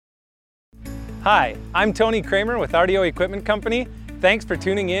Hi, I'm Tony Kramer with RDO Equipment Company. Thanks for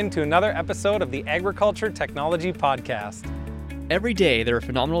tuning in to another episode of the Agriculture Technology Podcast. Every day, there are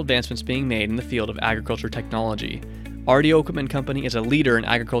phenomenal advancements being made in the field of agriculture technology. RDO Equipment Company is a leader in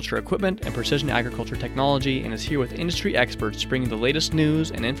agriculture equipment and precision agriculture technology and is here with industry experts bringing the latest news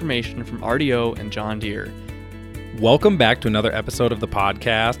and information from RDO and John Deere. Welcome back to another episode of the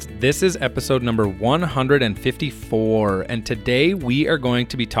podcast. This is episode number 154, and today we are going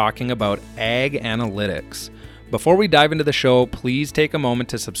to be talking about ag analytics. Before we dive into the show, please take a moment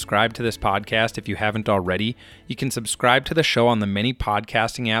to subscribe to this podcast if you haven't already. You can subscribe to the show on the many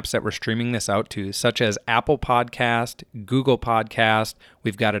podcasting apps that we're streaming this out to, such as Apple Podcast, Google Podcast.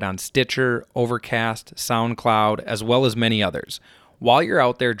 We've got it on Stitcher, Overcast, SoundCloud, as well as many others. While you're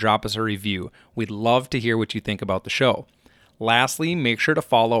out there, drop us a review. We'd love to hear what you think about the show. Lastly, make sure to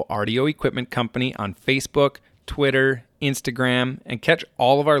follow RDO Equipment Company on Facebook, Twitter, Instagram, and catch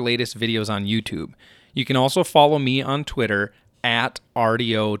all of our latest videos on YouTube. You can also follow me on Twitter at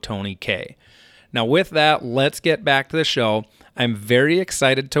RDO Tony K. Now with that, let's get back to the show. I'm very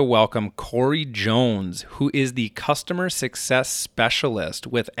excited to welcome Corey Jones, who is the Customer Success Specialist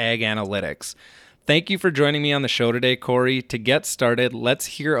with Ag Analytics. Thank you for joining me on the show today, Corey. To get started, let's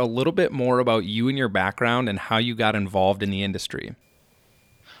hear a little bit more about you and your background and how you got involved in the industry.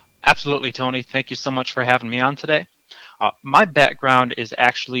 Absolutely, Tony. Thank you so much for having me on today. My background is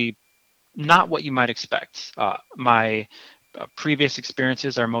actually not what you might expect. My previous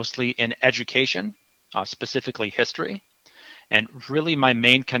experiences are mostly in education, specifically history. And really my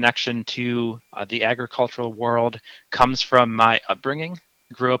main connection to the agricultural world comes from my upbringing.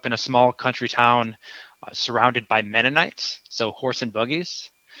 Grew up in a small country town surrounded by Mennonites, so horse and buggies.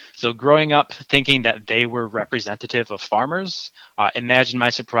 So growing up thinking that they were representative of farmers, imagine my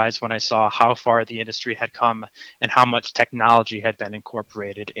surprise when I saw how far the industry had come and how much technology had been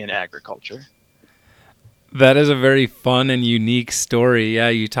incorporated in agriculture. That is a very fun and unique story. Yeah,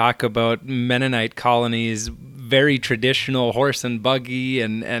 you talk about Mennonite colonies, very traditional horse and buggy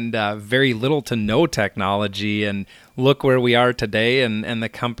and very little to no technology. And look where we are today and the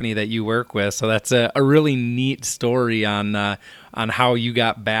company that you work with. So that's a really neat story on how you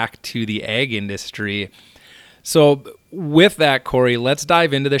got back to the ag industry. So with that, Corey, let's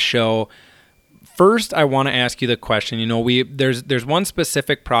dive into the show. First, I want to ask you the question. You know, there's one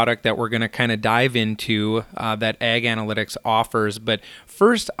specific product that we're going to kind of dive into that Ag Analytics offers. But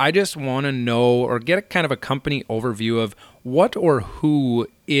first, I just want to know or get a kind of a company overview of what or who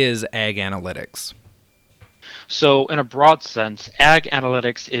is Ag Analytics. So in a broad sense, Ag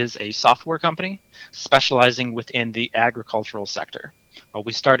Analytics is a software company specializing within the agricultural sector.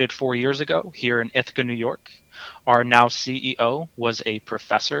 We started 4 years ago here in Ithaca, New York. Our now CEO was a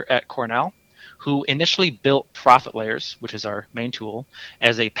professor at Cornell who initially built Profit Layers, which is our main tool,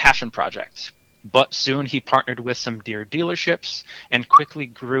 as a passion project. But soon he partnered with some Deere dealerships and quickly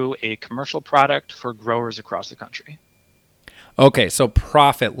grew a commercial product for growers across the country. Okay, so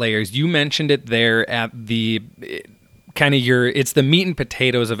Profit Layers, you mentioned it there at the kind of it's the meat and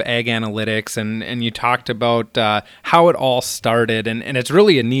potatoes of Ag Analytics, and you talked about how it all started, and it's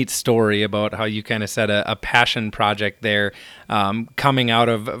really a neat story about how you kind of said a passion project there coming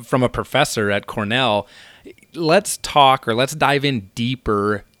out from a professor at Cornell. Let's dive in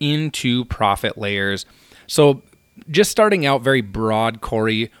deeper into Profit Layers. So just starting out very broad,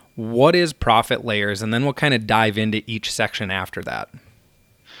 Corey, what is Profit Layers? And then we'll kind of dive into each section after that.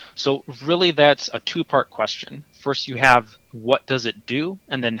 So really that's a two-part question. First, you have what does it do,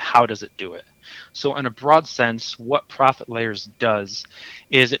 and then how does it do it? So in a broad sense, what Profit Layers does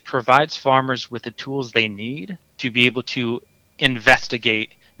is it provides farmers with the tools they need to be able to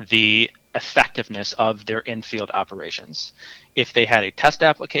investigate the effectiveness of their in-field operations. If they had a test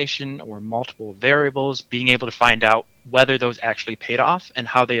application or multiple variables, being able to find out whether those actually paid off and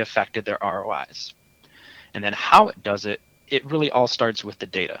how they affected their ROIs. And then how it does it, it really all starts with the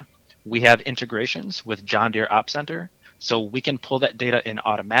data. We have integrations with John Deere Op Center, so we can pull that data in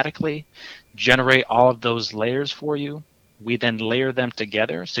automatically, generate all of those layers for you. We then layer them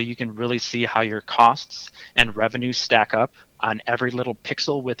together so you can really see how your costs and revenues stack up on every little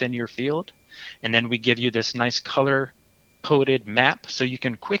pixel within your field. And then we give you this nice color-coded map so you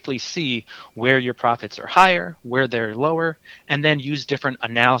can quickly see where your profits are higher, where they're lower, and then use different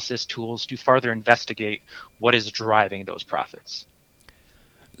analysis tools to further investigate what is driving those profits.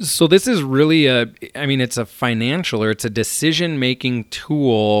 So this is really it's a financial or it's a decision-making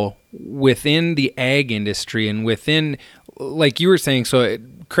tool within the ag industry and within, like you were saying, so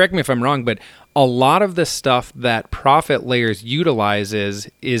correct me if I'm wrong, but a lot of the stuff that Profit Layers utilizes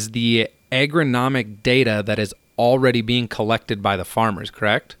is the agronomic data that is already being collected by the farmers,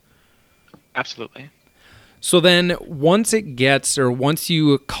 correct? Absolutely. So then once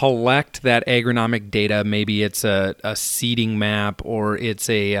you collect that agronomic data, maybe it's a seeding map or it's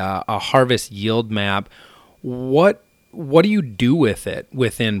a harvest yield map, what do you do with it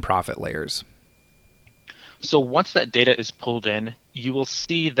within Profit Layers? So once that data is pulled in, you will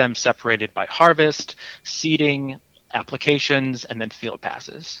see them separated by harvest, seeding, applications, and then field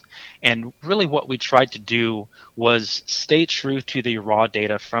passes. And really what we tried to do was stay true to the raw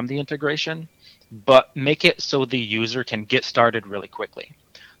data from the integration, but make it so the user can get started really quickly.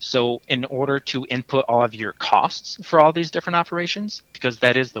 So in order to input all of your costs for all these different operations, because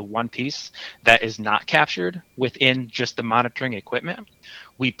that is the one piece that is not captured within just the monitoring equipment,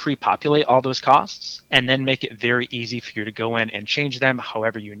 we pre-populate all those costs and then make it very easy for you to go in and change them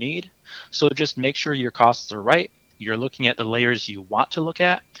however you need. So just make sure your costs are right. You're looking at the layers you want to look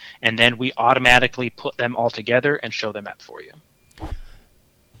at, and then we automatically put them all together and show them up for you.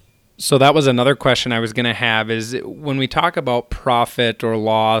 So that was another question I was going to have is when we talk about profit or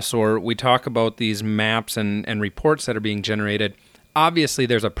loss, or we talk about these maps and reports that are being generated, obviously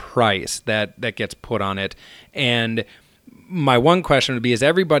there's a price that gets put on it. And my one question would be, is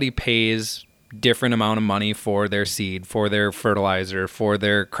everybody pays different amount of money for their seed, for their fertilizer, for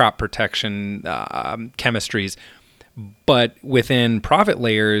their crop protection chemistries. But within Profit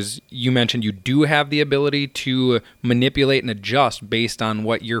Layers, you mentioned you do have the ability to manipulate and adjust based on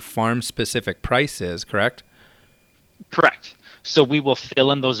what your farm-specific price is, correct? Correct. So we will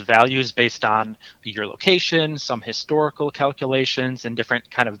fill in those values based on your location, some historical calculations, and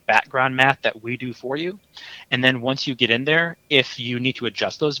different kind of background math that we do for you. And then once you get in there, if you need to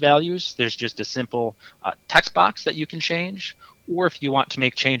adjust those values, there's just a simple text box that you can change. Or if you want to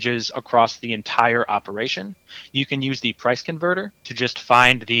make changes across the entire operation, you can use the price converter to just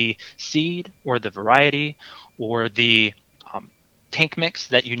find the seed or the variety or the tank mix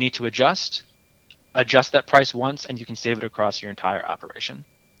that you need to adjust that price once, and you can save it across your entire operation.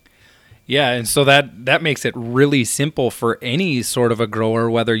 Yeah, and so that makes it really simple for any sort of a grower,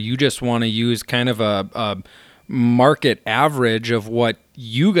 whether you just want to use kind of a market average of what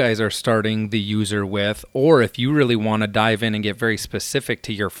you guys are starting the user with, or if you really want to dive in and get very specific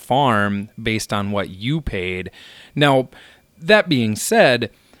to your farm based on what you paid. Now, that being said,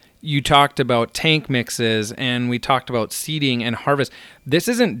 you talked about tank mixes and we talked about seeding and harvest. This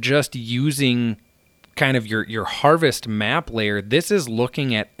isn't just using kind of your harvest map layer. This is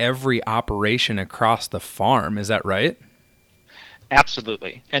looking at every operation across the farm. Is that right?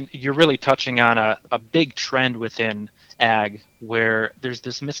 Absolutely. And you're really touching on a big trend within ag where there's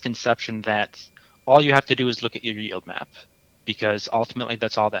this misconception that all you have to do is look at your yield map, because ultimately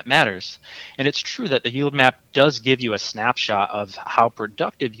that's all that matters. And it's true that the yield map does give you a snapshot of how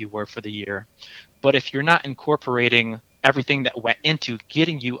productive you were for the year. But if you're not incorporating everything that went into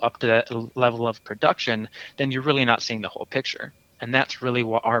getting you up to that level of production, then you're really not seeing the whole picture. And that's really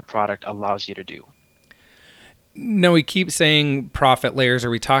what our product allows you to do. No, we keep saying profit layers, or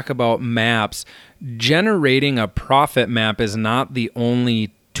we talk about maps. Generating a profit map is not the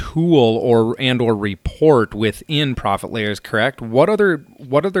only tool or report within Profit Layers, correct? What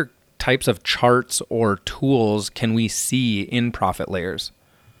other types of charts or tools can we see in Profit Layers?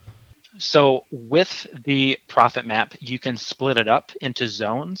 So with the profit map, you can split it up into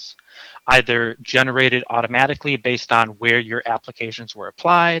zones, either generated automatically based on where your applications were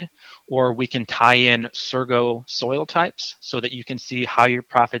applied, or we can tie in Sorgo soil types so that you can see how your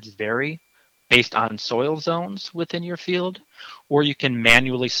profits vary based on soil zones within your field, or you can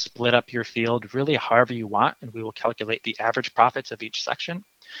manually split up your field really however you want, and we will calculate the average profits of each section.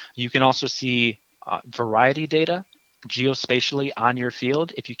 You can also see variety data geospatially on your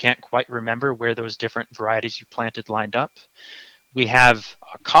field if you can't quite remember where those different varieties you planted lined up. We have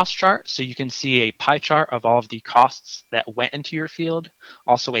a cost chart, so you can see a pie chart of all of the costs that went into your field.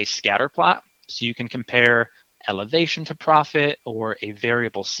 Also a scatter plot, so you can compare elevation to profit or a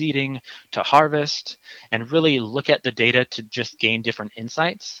variable seeding to harvest, and really look at the data to just gain different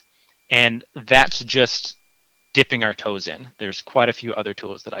insights. And that's just dipping our toes in. There's quite a few other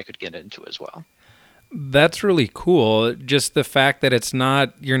tools that I could get into as well. That's really cool. Just the fact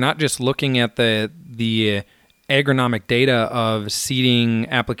that you're not just looking at the agronomic data of seeding,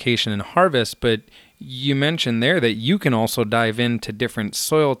 application, and harvest, but you mentioned there that you can also dive into different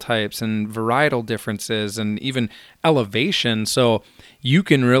soil types and varietal differences and even elevation. So you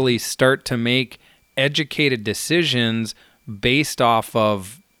can really start to make educated decisions based off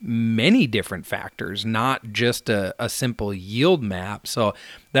of many different factors, not just a simple yield map. So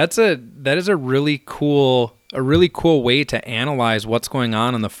that is a really cool way to analyze what's going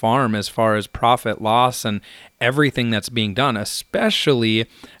on the farm as far as profit, loss, and everything that's being done. Especially,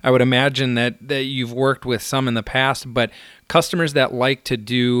 I would imagine that you've worked with some in the past, but customers that like to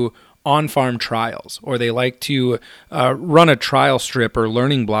do on-farm trials, or they like to run a trial strip or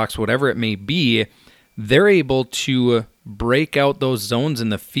learning blocks, whatever it may be, they're able to break out those zones in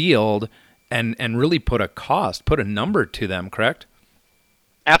the field and really put a number to them, correct?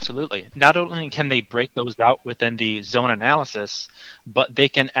 Absolutely. Not only can they break those out within the zone analysis, but they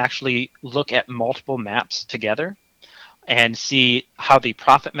can actually look at multiple maps together and see how the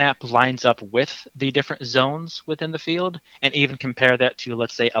profit map lines up with the different zones within the field, and even compare that to,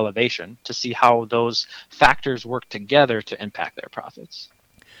 let's say, elevation, to see how those factors work together to impact their profits.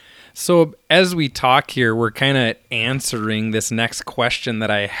 So as we talk here, we're kind of answering this next question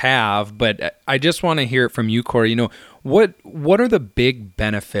that I have, but I just want to hear it from you, Corey. What are the big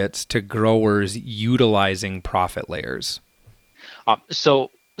benefits to growers utilizing profit layers? So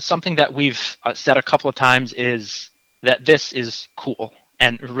something that we've said a couple of times is that this is cool.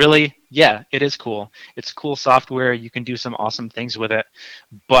 And really, yeah, it is cool. It's cool software. You can do some awesome things with it,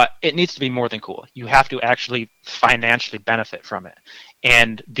 but it needs to be more than cool. You have to actually financially benefit from it.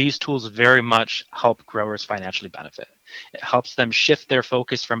 And these tools very much help growers financially benefit. It helps them shift their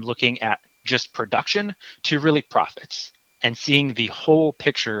focus from looking at just production to really profits, and seeing the whole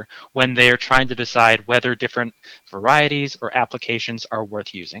picture when they are trying to decide whether different varieties or applications are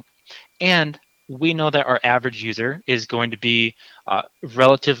worth using. And we know that our average user is going to be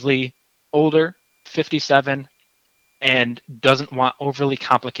relatively older, 57, and doesn't want overly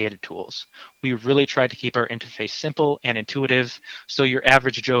complicated tools. We really try to keep our interface simple and intuitive so your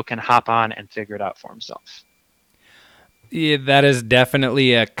average Joe can hop on and figure it out for himself. Yeah, that is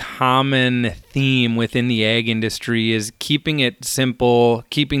definitely a common theme within the ag industry, is keeping it simple,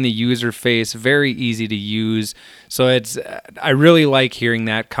 keeping the user face very easy to use. So I really like hearing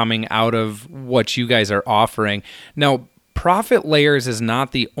that coming out of what you guys are offering. Now, Profit Layers is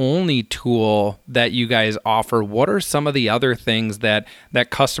not the only tool that you guys offer. What are some of the other things that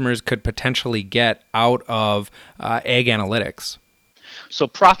customers could potentially get out of Ag Analytics? So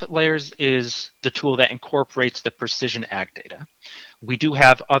Profit Layers is the tool that incorporates the precision ag data. We do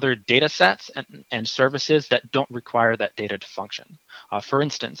have other data sets and services that don't require that data to function. For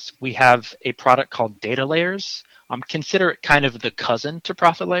instance, we have a product called Data Layers. Consider it kind of the cousin to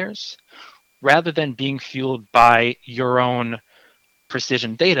Profit Layers. Rather than being fueled by your own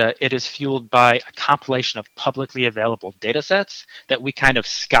precision data, it is fueled by a compilation of publicly available data sets that we kind of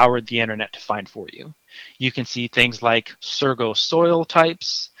scoured the internet to find for you. You can see things like Surgo soil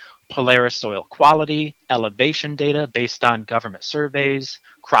types, Polaris soil quality, elevation data based on government surveys,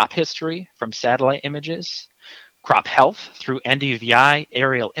 crop history from satellite images, crop health through NDVI,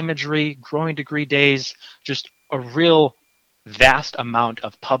 aerial imagery, growing degree days, just a real vast amount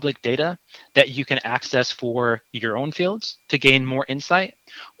of public data that you can access for your own fields to gain more insight,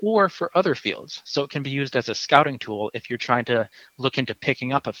 or for other fields. So it can be used as a scouting tool if you're trying to look into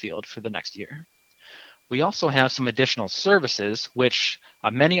picking up a field for the next year. We also have some additional services, which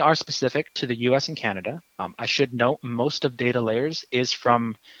many are specific to the US and Canada. I should note most of Data Layers is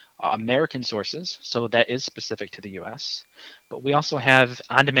from American sources, so that is specific to the US. But we also have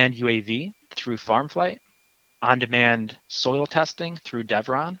on-demand UAV through FarmFlight, on-demand soil testing through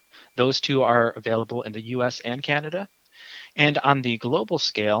Devron. Those two are available in the US and Canada. And on the global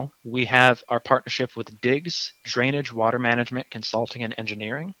scale, we have our partnership with DIGS, Drainage, Water Management, Consulting, and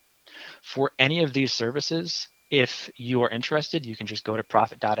Engineering. For any of these services, if you are interested, you can just go to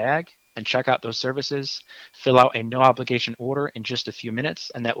profit.ag and check out those services, fill out a no obligation order in just a few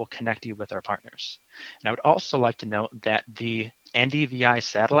minutes, and that will connect you with our partners. And I would also like to note that the NDVI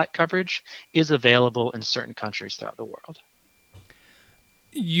satellite coverage is available in certain countries throughout the world.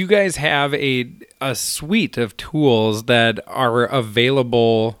 You guys have a suite of tools that are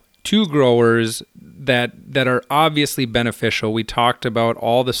available to growers that are obviously beneficial. We talked about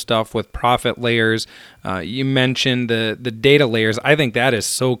all the stuff with Profit Layers. You mentioned the Data Layers. I think that is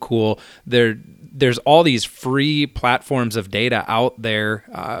so cool. There's all these free platforms of data out there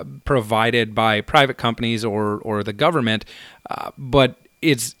provided by private companies or the government, but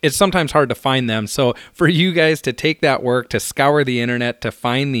it's sometimes hard to find them. So for you guys to take that work to scour the internet to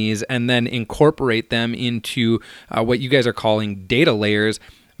find these and then incorporate them into what you guys are calling Data Layers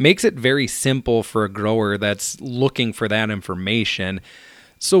makes it very simple for a grower that's looking for that information.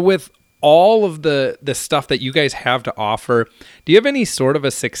 So with all of the stuff that you guys have to offer, do you have any sort of a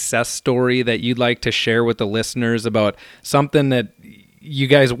success story that you'd like to share with the listeners about something that you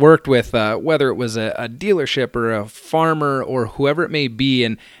guys worked with, whether it was a dealership or a farmer or whoever it may be,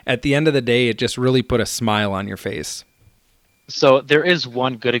 and at the end of the day, it just really put a smile on your face. So there is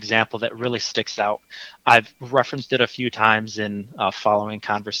one good example that really sticks out. I've referenced it a few times in following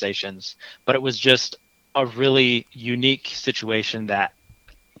conversations, but it was just a really unique situation that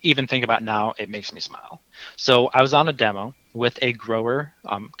even think about now, it makes me smile. So I was on a demo with a grower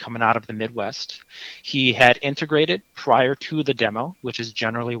coming out of the Midwest. He had integrated prior to the demo, which is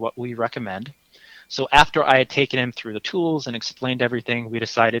generally what we recommend. So after I had taken him through the tools and explained everything, we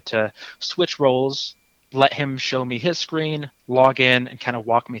decided to switch roles, let him show me his screen, log in, and kind of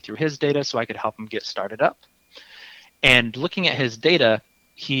walk me through his data so I could help him get started up. And looking at his data,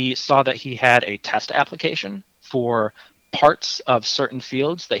 he saw that he had a test application for parts of certain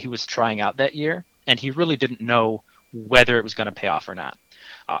fields that he was trying out that year, and he really didn't know whether it was going to pay off or not.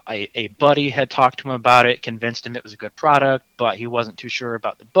 A buddy had talked to him about it, convinced him it was a good product, but he wasn't too sure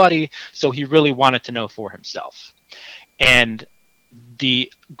about the buddy, so he really wanted to know for himself. And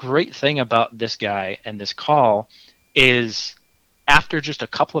the great thing about this guy and this call is after just a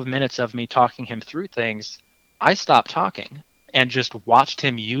couple of minutes of me talking him through things, I stopped talking and just watched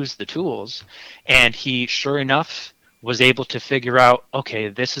him use the tools. And he, sure enough, was able to figure out, okay,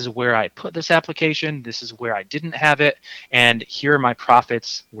 this is where I put this application, this is where I didn't have it, and here are my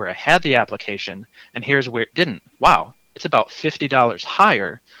profits where I had the application, and here's where it didn't. Wow, it's about $50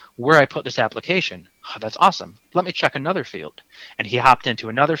 higher where I put this application. Oh, that's awesome. Let me check another field. And he hopped into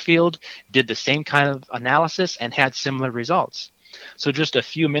another field, did the same kind of analysis, and had similar results. So just a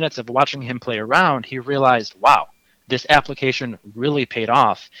few minutes of watching him play around, he realized, wow, this application really paid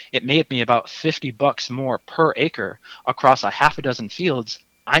off. It made me about $50 more per acre across a half a dozen fields.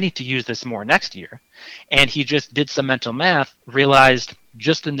 I need to use this more next year. And he just did some mental math, realized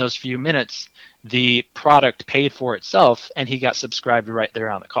just in those few minutes, the product paid for itself, and he got subscribed right there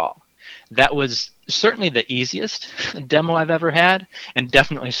on the call. That was certainly the easiest demo I've ever had, and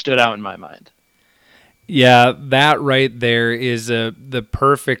definitely stood out in my mind. Yeah, that right there is the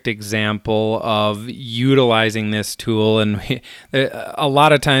perfect example of utilizing this tool. And a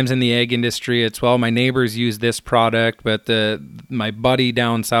lot of times in the ag industry, it's, well, my neighbors use this product, but my buddy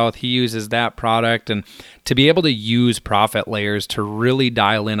down south, he uses that product. And to be able to use Profit Layers to really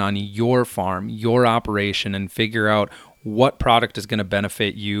dial in on your farm, your operation, and figure out what product is going to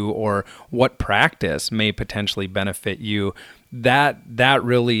benefit you or what practice may potentially benefit you, that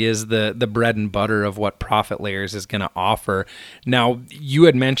really is the bread and butter of what Profit Layers is going to offer. Now, you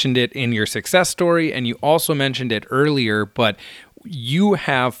had mentioned it in your success story, and you also mentioned it earlier, but you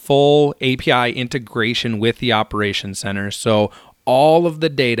have full API integration with the Operations Center. So all of the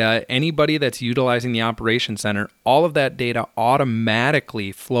data, anybody that's utilizing the Operations Center, all of that data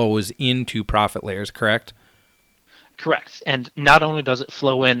automatically flows into Profit Layers, correct? Correct. And not only does it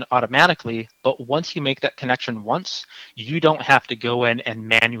flow in automatically, but once you make that connection once, you don't have to go in and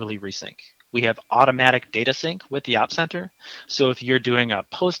manually resync. We have automatic data sync with the Op Center. So if you're doing a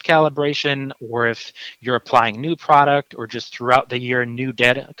post calibration, or if you're applying new product, or just throughout the year new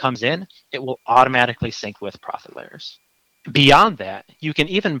data comes in, it will automatically sync with Profit Layers. Beyond that, you can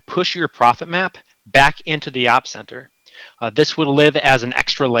even push your profit map back into the Op Center. This would live as an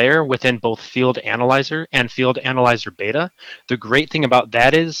extra layer within both Field Analyzer and Field Analyzer Beta. The great thing about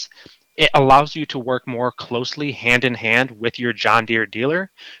that is it allows you to work more closely hand in hand with your John Deere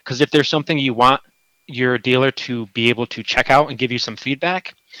dealer, because if there's something you want your dealer to be able to check out and give you some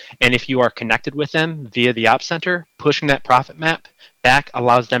feedback, and if you are connected with them via the Op Center, pushing that profit map back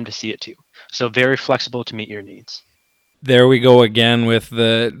allows them to see it too. So very flexible to meet your needs. There we go again with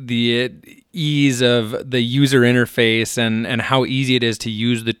the ease of the user interface and how easy it is to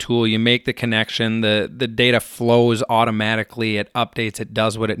use the tool. You make the connection, the data flows automatically, it updates, it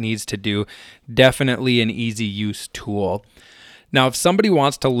does what it needs to do. Definitely an easy use tool. Now, if somebody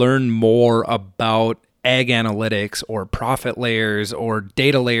wants to learn more about ag analytics or Profit Layers or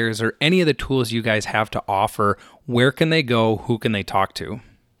data layers or any of the tools you guys have to offer, where can they go? Who can they talk to?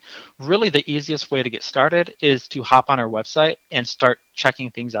 Really, the easiest way to get started is to hop on our website and start checking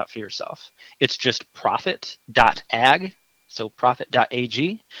things out for yourself. It's just profit.ag, so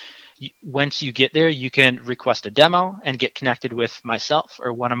profit.ag. Once you get there, you can request a demo and get connected with myself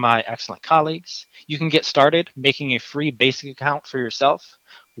or one of my excellent colleagues. You can get started making a free basic account for yourself.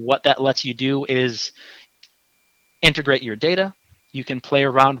 What that lets you do is integrate your data. You can play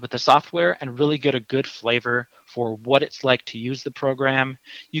around with the software and really get a good flavor for what it's like to use the program.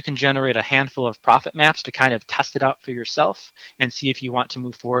 You can generate a handful of profit maps to kind of test it out for yourself and see if you want to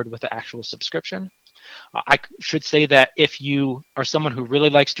move forward with the actual subscription. I should say that if you are someone who really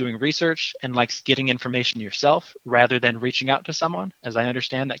likes doing research and likes getting information yourself rather than reaching out to someone, as I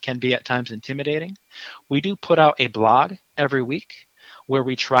understand that can be at times intimidating, we do put out a blog every week where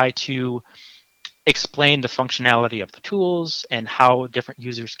we try to explain the functionality of the tools and how different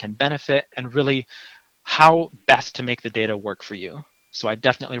users can benefit and really how best to make the data work for you. So I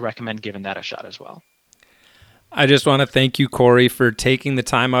definitely recommend giving that a shot as well. I just want to thank you, Corey, for taking the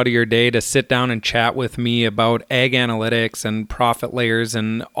time out of your day to sit down and chat with me about ag analytics and profit layers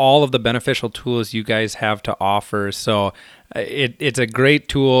and all of the beneficial tools you guys have to offer. So it's a great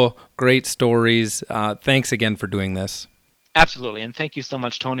tool, great stories. Thanks again for doing this. Absolutely. And thank you so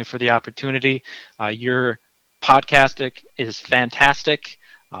much, Tony, for the opportunity. Your podcast is fantastic.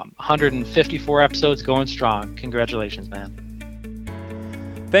 154 episodes going strong. Congratulations,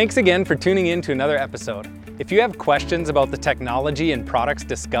 man. Thanks again for tuning in to another episode. If you have questions about the technology and products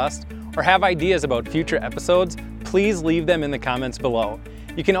discussed or have ideas about future episodes, please leave them in the comments below.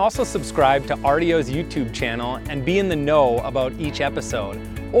 You can also subscribe to Ardio's YouTube channel and be in the know about each episode,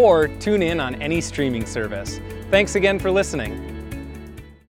 or tune in on any streaming service. Thanks again for listening.